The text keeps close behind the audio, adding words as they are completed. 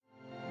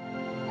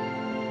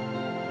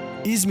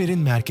İzmir'in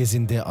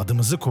merkezinde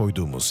adımızı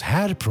koyduğumuz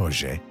her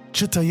proje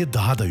çıtayı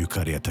daha da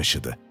yukarıya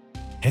taşıdı.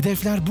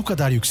 Hedefler bu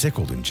kadar yüksek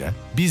olunca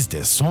biz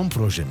de son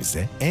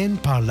projemize en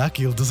parlak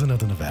yıldızın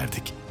adını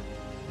verdik.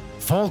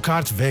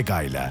 Folkart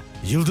Vega ile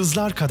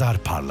yıldızlar kadar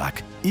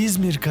parlak,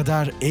 İzmir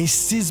kadar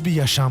eşsiz bir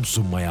yaşam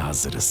sunmaya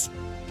hazırız.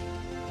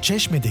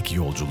 Çeşme'deki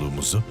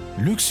yolculuğumuzu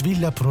lüks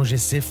villa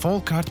projesi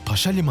Folkart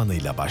Paşa Limanı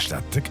ile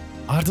başlattık.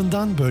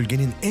 Ardından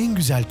bölgenin en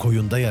güzel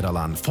koyunda yer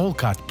alan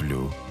Folkart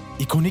Blue,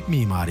 ikonik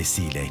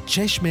mimarisiyle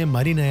Çeşme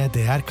Marina'ya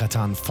değer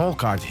katan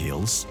Folkart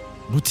Hills,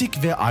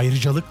 butik ve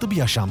ayrıcalıklı bir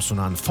yaşam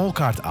sunan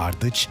Folkart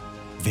Ardıç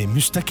ve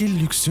müstakil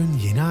lüksün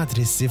yeni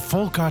adresi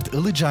Folkart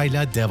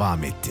Ilıca'yla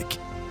devam ettik.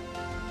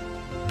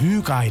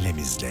 Büyük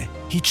ailemizle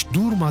hiç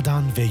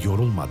durmadan ve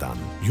yorulmadan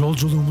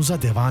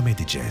yolculuğumuza devam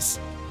edeceğiz.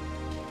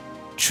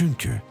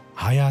 Çünkü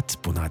hayat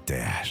buna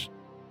değer.